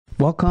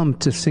Welcome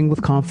to Sing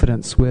with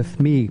Confidence with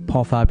me,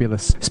 Paul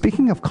Fabulous.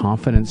 Speaking of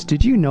confidence,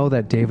 did you know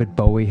that David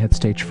Bowie had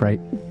stage fright?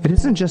 It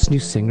isn't just new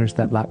singers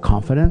that lack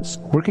confidence.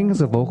 Working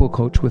as a vocal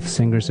coach with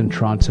singers in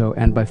Toronto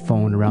and by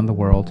phone around the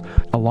world,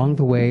 along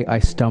the way I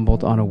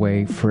stumbled on a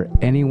way for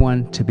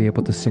anyone to be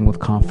able to sing with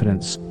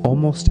confidence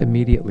almost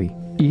immediately.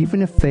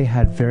 Even if they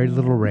had very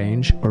little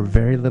range or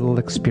very little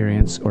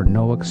experience or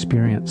no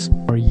experience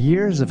or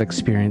years of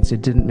experience,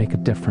 it didn't make a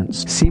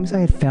difference. Seems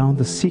I had found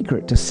the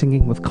secret to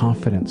singing with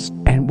confidence.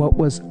 And what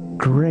was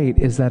great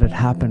is that it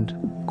happened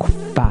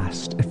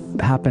fast.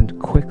 It happened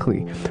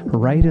quickly,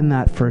 right in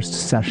that first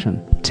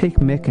session. Take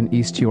Mick in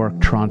East York,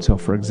 Toronto,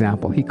 for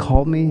example. He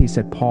called me, he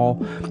said,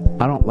 "Paul,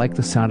 I don't like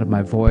the sound of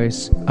my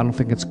voice. I don't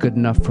think it's good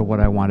enough for what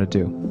I want to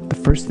do." The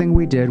first thing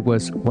we did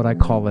was what I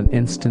call an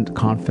instant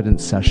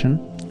confidence session.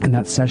 In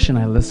that session,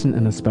 I listened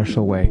in a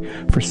special way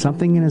for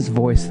something in his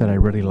voice that I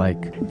really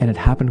like, and it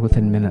happened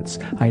within minutes.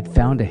 I had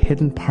found a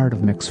hidden part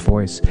of Mick's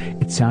voice.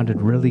 It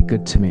sounded really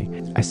good to me.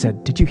 I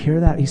said, "Did you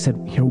hear that?" He said,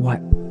 "Hear what?"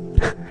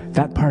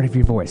 "That part of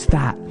your voice,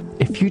 that.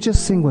 If you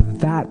just sing with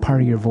that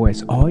part of your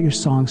voice, all your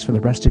songs for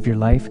the rest of your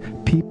life,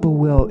 people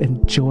will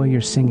enjoy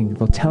your singing.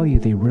 They'll tell you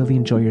they really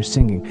enjoy your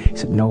singing." He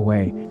said, "No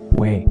way.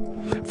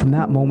 From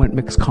that moment,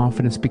 Mick's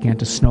confidence began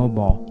to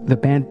snowball. The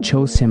band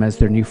chose him as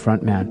their new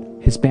frontman.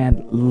 His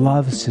band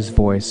loves his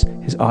voice.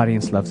 His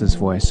audience loves his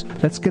voice.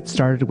 Let's get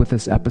started with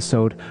this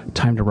episode.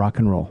 Time to rock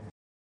and roll.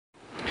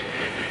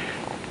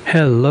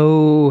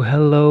 Hello.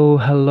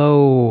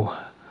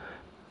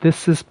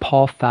 This is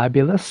Paul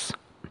Fabulous.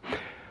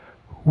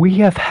 We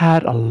have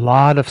had a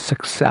lot of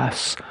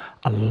success,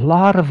 a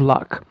lot of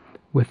luck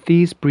with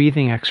these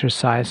breathing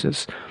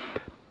exercises.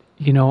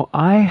 You know,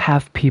 I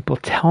have people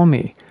tell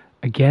me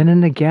again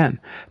and again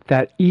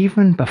that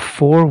even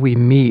before we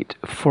meet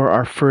for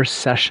our first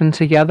session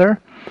together,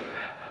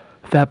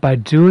 that by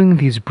doing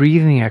these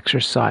breathing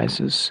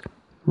exercises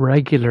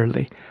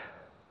regularly,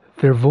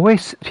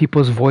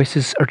 people's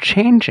voices are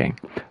changing.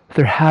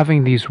 They're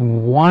having these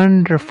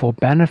wonderful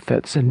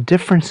benefits and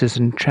differences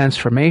and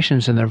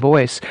transformations in their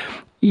voice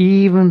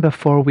even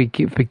before we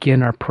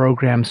begin our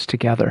programs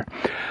together.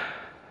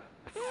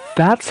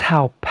 That's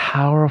how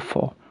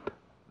powerful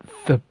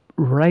the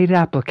right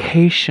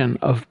application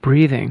of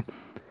breathing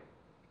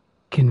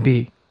can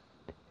be.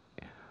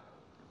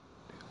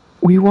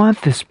 We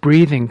want this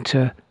breathing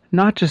to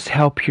not just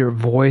help your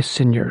voice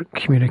and your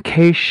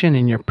communication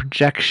and your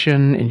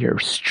projection and your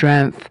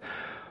strength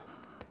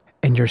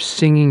and your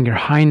singing, your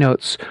high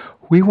notes.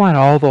 We want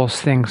all those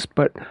things,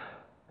 but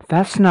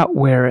that's not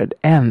where it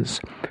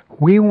ends.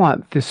 We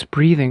want this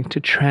breathing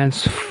to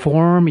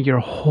transform your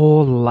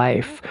whole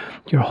life,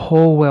 your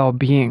whole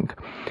well-being.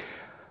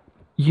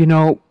 You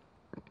know,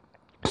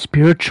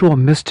 spiritual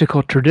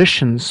mystical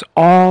traditions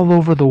all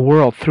over the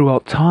world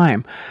throughout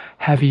time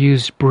have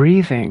used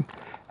breathing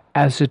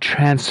as a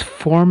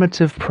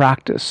transformative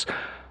practice.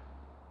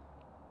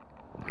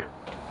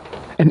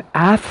 And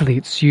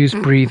athletes use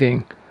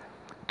breathing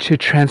to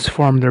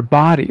transform their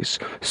bodies.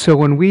 So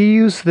when we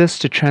use this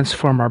to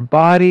transform our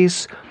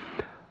bodies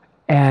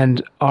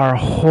and our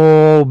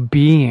whole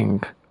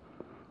being,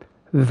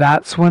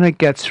 that's when it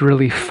gets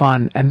really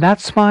fun. And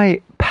that's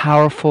my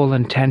powerful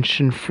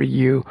intention for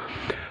you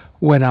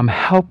when I'm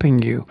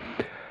helping you,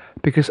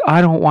 because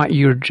I don't want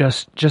you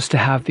just to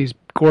have these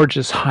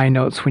gorgeous high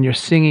notes when you're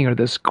singing, or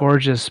this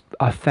gorgeous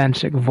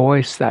authentic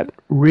voice that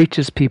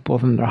reaches people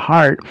in their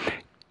heart.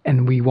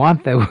 And we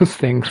want those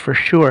things for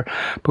sure,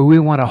 but we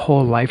want a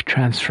whole life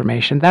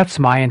transformation. That's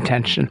my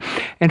intention.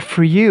 And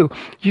for you,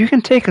 you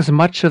can take as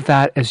much of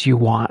that as you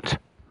want.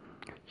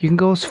 You can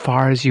go as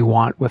far as you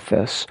want with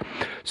this.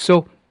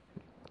 So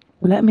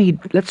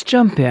let's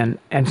jump in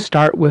and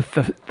start with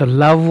the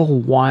level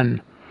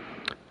 1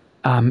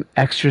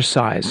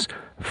 exercise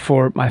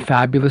for my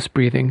fabulous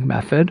breathing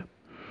method.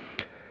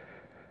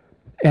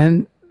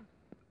 And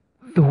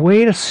the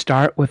way to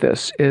start with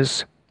this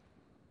is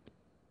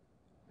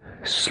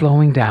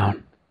slowing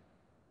down.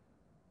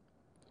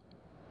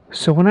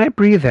 So when I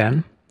breathe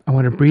in, I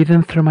want to breathe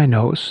in through my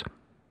nose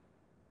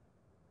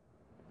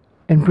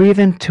and breathe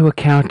into a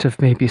count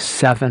of maybe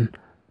 7,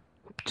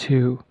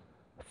 2,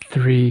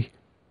 3,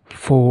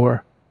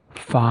 4,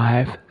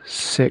 5,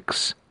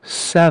 6,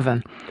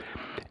 7.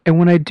 And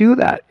when I do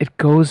that, it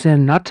goes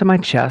in not to my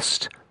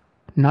chest,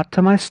 not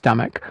to my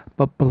stomach,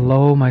 but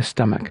below my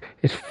stomach.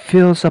 It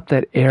fills up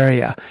that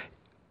area.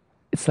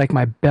 It's like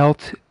my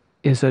belt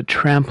is a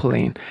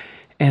trampoline,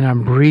 and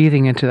I'm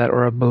breathing into that,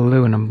 or a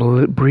balloon. I'm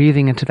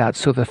breathing into that.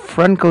 So the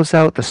front goes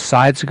out, the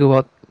sides go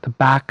out, the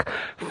back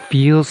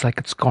feels like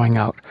it's going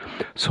out.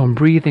 So I'm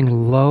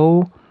breathing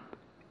low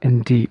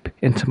and deep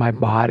into my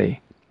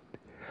body.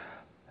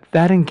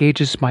 That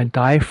engages my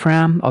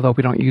diaphragm, although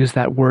we don't use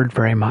that word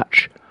very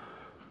much.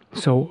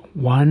 So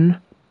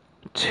 1,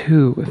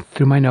 2,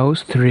 through my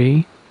nose,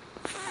 3,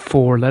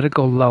 4, let it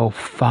go low,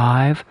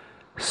 5,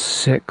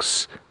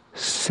 6,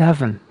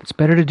 7. It's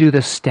better to do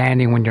this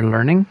standing when you're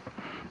learning.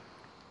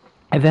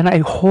 And then I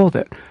hold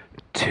it,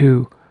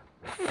 2,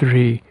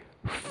 3,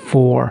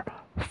 4,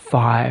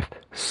 5,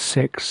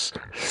 6,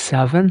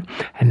 7.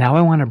 And now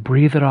I want to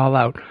breathe it all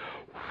out.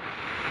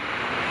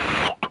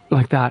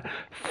 Like that.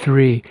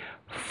 3,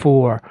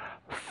 4,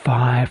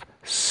 5,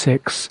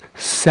 6,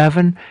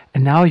 7.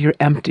 And now you're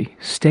empty.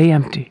 Stay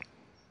empty.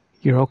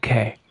 You're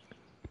okay.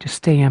 Just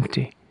stay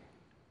empty.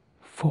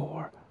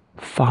 4,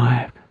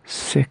 5,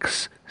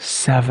 6,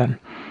 7.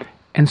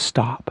 And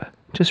stop.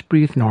 Just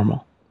breathe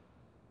normal.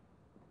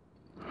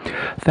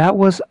 That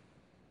was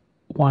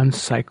one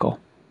cycle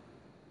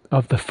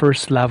of the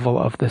first level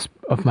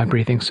of my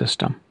breathing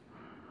system.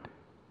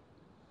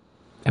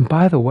 And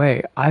by the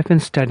way, I've been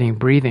studying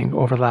breathing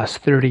over the last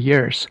 30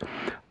 years.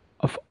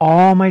 Of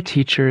all my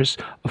teachers,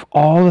 of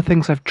all the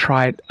things I've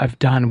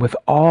done with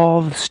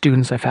all the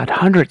students, I've had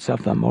hundreds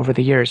of them over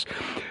the years.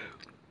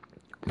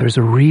 There's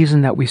a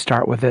reason that we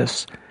start with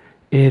this.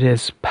 It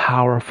is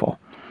powerful.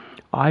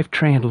 I've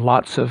trained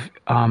lots of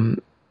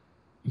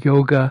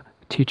yoga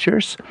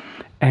teachers,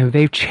 and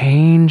they've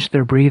changed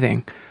their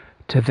breathing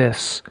to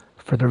this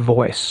for their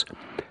voice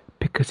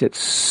because it's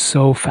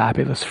so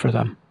fabulous for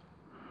them.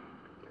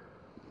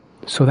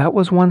 So that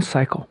was one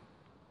cycle.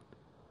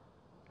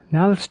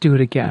 Now let's do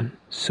it again.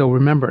 So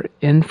remember,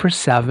 in for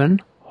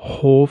 7,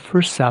 hold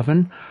for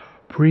 7,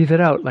 breathe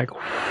it out like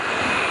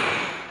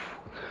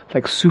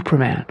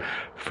Superman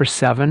for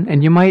 7,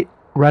 and you might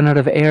run out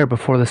of air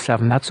before the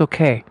 7. That's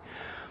okay.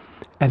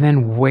 And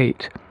then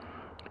wait.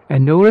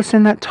 And notice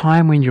in that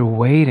time when you're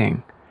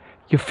waiting,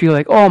 you feel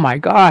like, oh my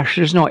gosh,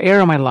 there's no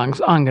air in my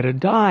lungs. I'm going to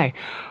die.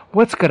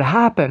 What's going to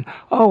happen?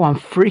 Oh, I'm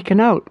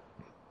freaking out.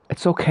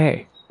 It's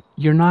okay.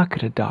 You're not going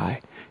to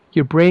die.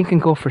 Your brain can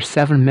go for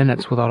 7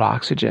 minutes without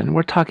oxygen.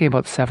 We're talking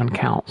about 7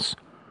 counts.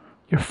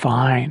 You're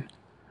fine.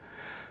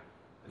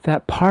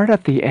 That part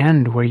at the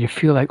end where you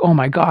feel like, oh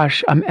my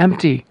gosh, I'm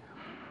empty.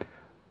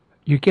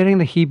 You're getting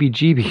the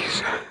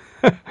heebie-jeebies.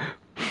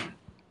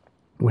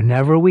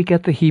 Whenever we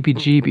get the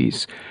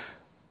heebie-jeebies,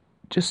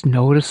 just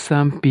notice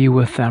them, be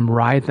with them,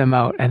 ride them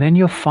out, and then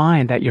you'll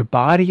find that your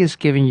body is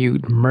giving you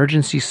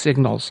emergency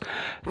signals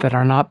that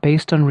are not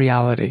based on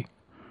reality.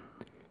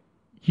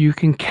 You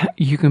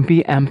can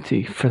be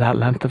empty for that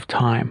length of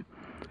time.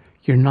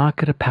 You're not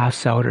going to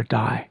pass out or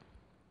die.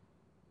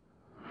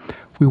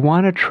 We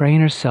want to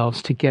train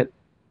ourselves to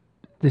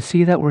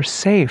see that we're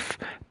safe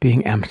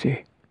being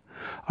empty.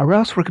 Or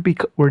else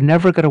we're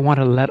never going to want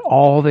to let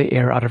all the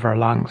air out of our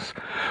lungs.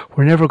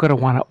 We're never going to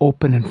want to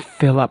open and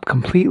fill up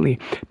completely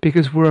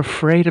because we're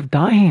afraid of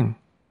dying.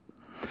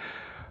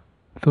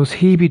 Those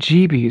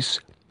heebie-jeebies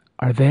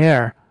are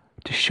there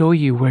to show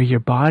you where your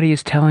body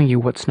is telling you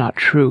what's not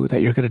true,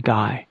 that you're going to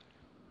die.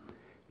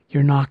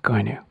 You're not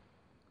going to.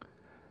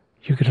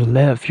 You're going to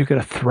live. You're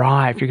going to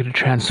thrive. You're going to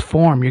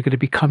transform. You're going to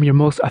become your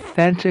most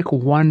authentic,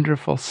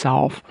 wonderful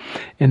self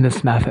in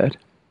this method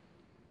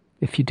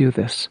if you do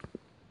this.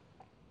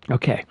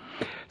 Okay,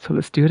 so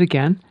let's do it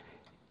again.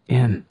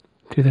 In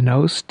through the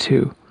nose,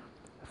 2,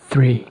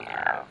 3,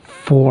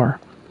 4,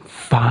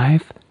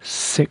 5,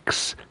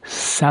 6,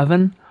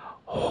 7.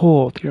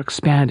 Hold. You're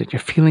expanded. You're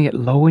feeling it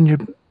below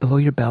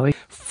your belly.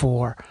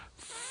 4,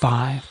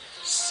 5,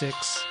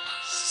 6,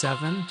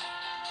 7.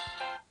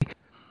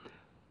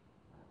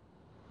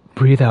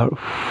 Breathe out.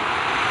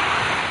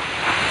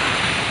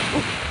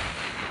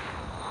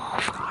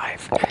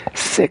 5,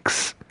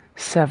 6,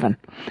 7.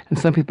 And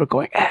some people are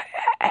going,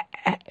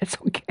 it's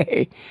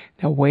okay.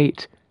 Now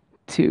wait.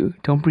 2,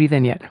 don't breathe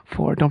in yet.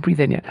 4, don't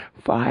breathe in yet.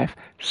 5,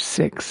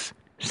 6,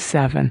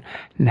 7.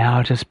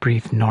 Now just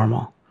breathe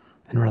normal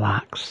and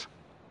relax.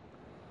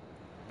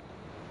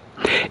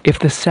 If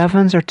the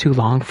 7s are too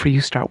long for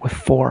you, start with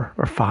 4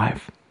 or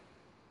 5.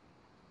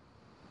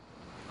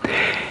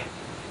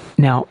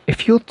 Now,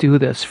 if you'll do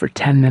this for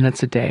 10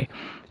 minutes a day,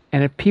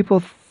 and if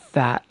people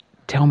that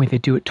tell me they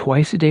do it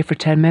twice a day for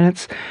 10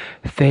 minutes,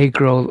 they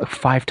grow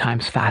 5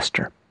 times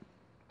faster.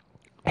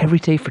 Every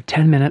day for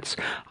 10 minutes,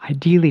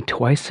 ideally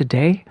twice a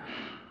day,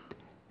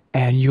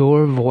 and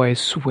your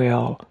voice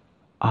will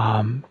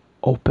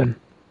open.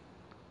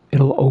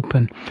 It'll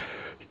open.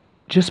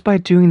 Just by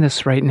doing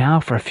this right now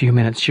for a few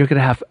minutes, you're going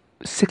to have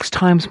 6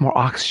 times more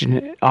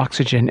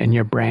oxygen in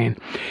your brain.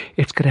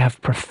 It's going to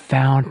have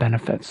profound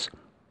benefits.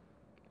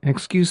 And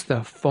excuse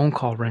the phone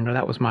call ringer.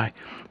 That was my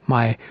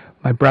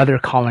brother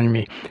calling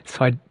me.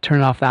 So I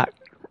turned off that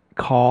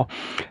call.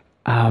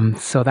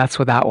 So that's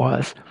what that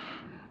was.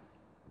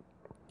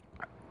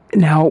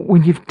 Now,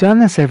 when you've done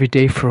this every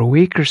day for a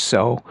week or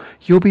so,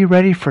 you'll be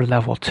ready for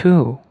level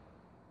 2.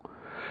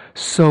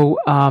 So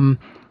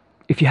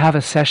if you have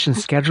a session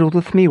scheduled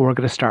with me, we're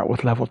going to start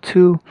with level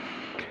 2.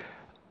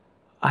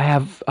 I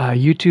have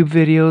YouTube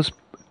videos.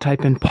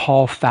 Type in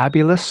Paul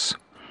Fabulous,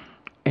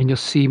 and you'll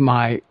see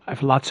I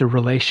have lots of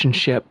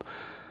relationship,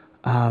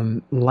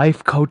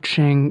 life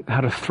coaching, how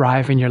to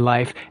thrive in your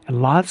life,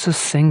 and lots of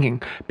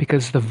singing,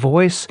 because the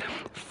voice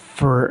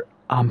for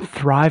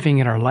thriving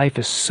in our life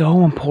is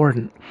so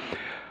important.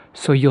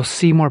 So you'll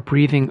see more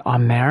breathing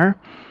on there.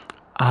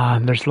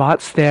 There's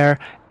lots there,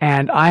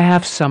 and I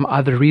have some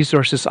other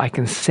resources I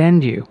can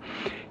send you.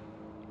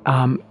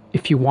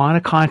 If you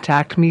want to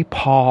contact me,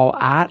 Paul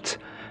at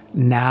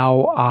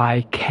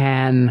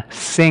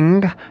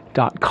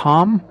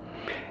nowicansing.com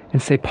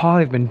and say, Paul,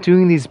 I've been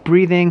doing these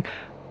breathing.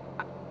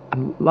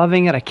 I'm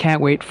loving it. I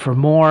can't wait for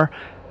more.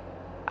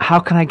 How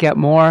can I get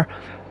more?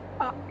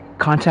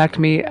 Contact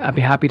me. I'd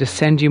be happy to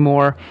send you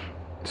more.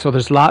 So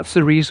there's lots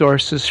of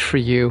resources for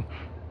you.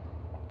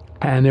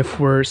 And if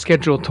we're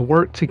scheduled to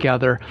work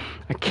together,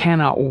 I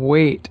cannot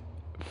wait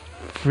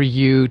for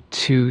you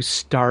to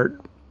start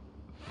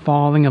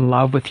falling in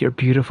love with your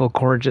beautiful,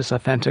 gorgeous,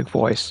 authentic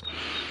voice.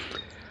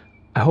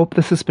 I hope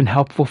this has been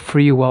helpful for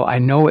you. Well, I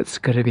know it's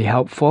going to be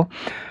helpful.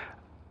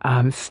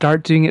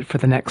 Start doing it for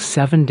the next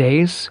 7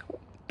 days,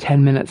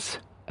 10 minutes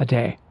a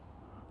day.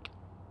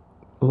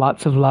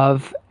 Lots of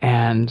love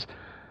and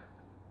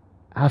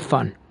have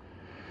fun.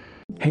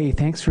 Hey,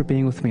 thanks for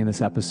being with me in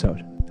this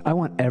episode. I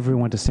want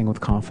everyone to sing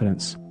with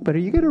confidence. But are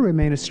you going to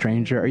remain a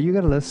stranger? Are you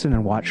going to listen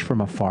and watch from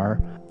afar?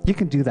 You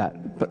can do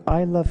that. But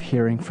I love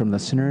hearing from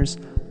listeners.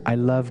 I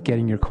love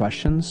getting your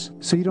questions.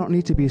 So you don't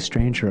need to be a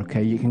stranger,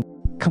 okay? You can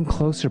come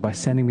closer by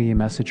sending me a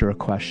message or a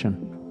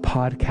question.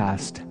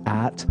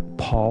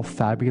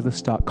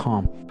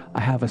 podcast@paulfabulous.com. I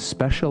have a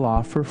special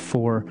offer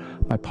for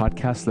my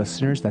podcast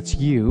listeners. That's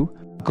you.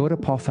 Go to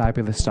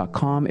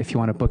paulfabulous.com if you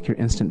want to book your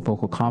instant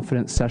vocal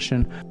confidence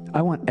session.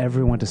 I want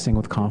everyone to sing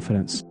with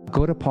confidence.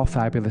 Go to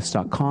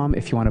paulfabulous.com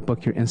if you want to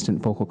book your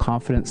instant vocal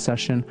confidence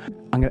session.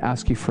 I'm going to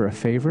ask you for a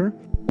favor.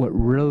 What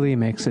really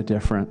makes a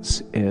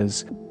difference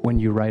is when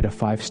you write a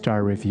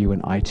 5-star review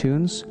in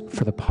iTunes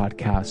for the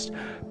podcast,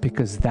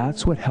 because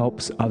that's what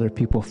helps other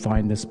people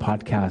find this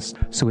podcast.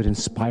 So it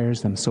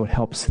inspires them, so it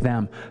helps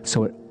them,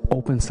 so it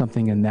opens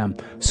something in them.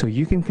 So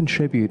you can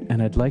contribute,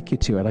 and I'd like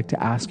to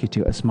ask you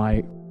to, as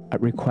my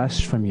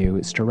request from you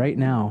is to right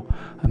now,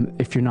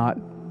 if you're not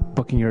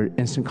booking your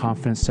instant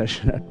confidence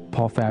session at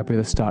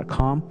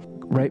paulfabulous.com,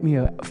 write me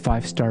a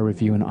 5-star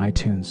review in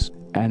iTunes.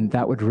 And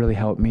that would really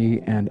help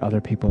me and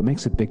other people. It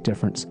makes a big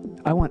difference.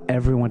 I want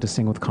everyone to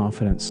sing with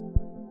confidence.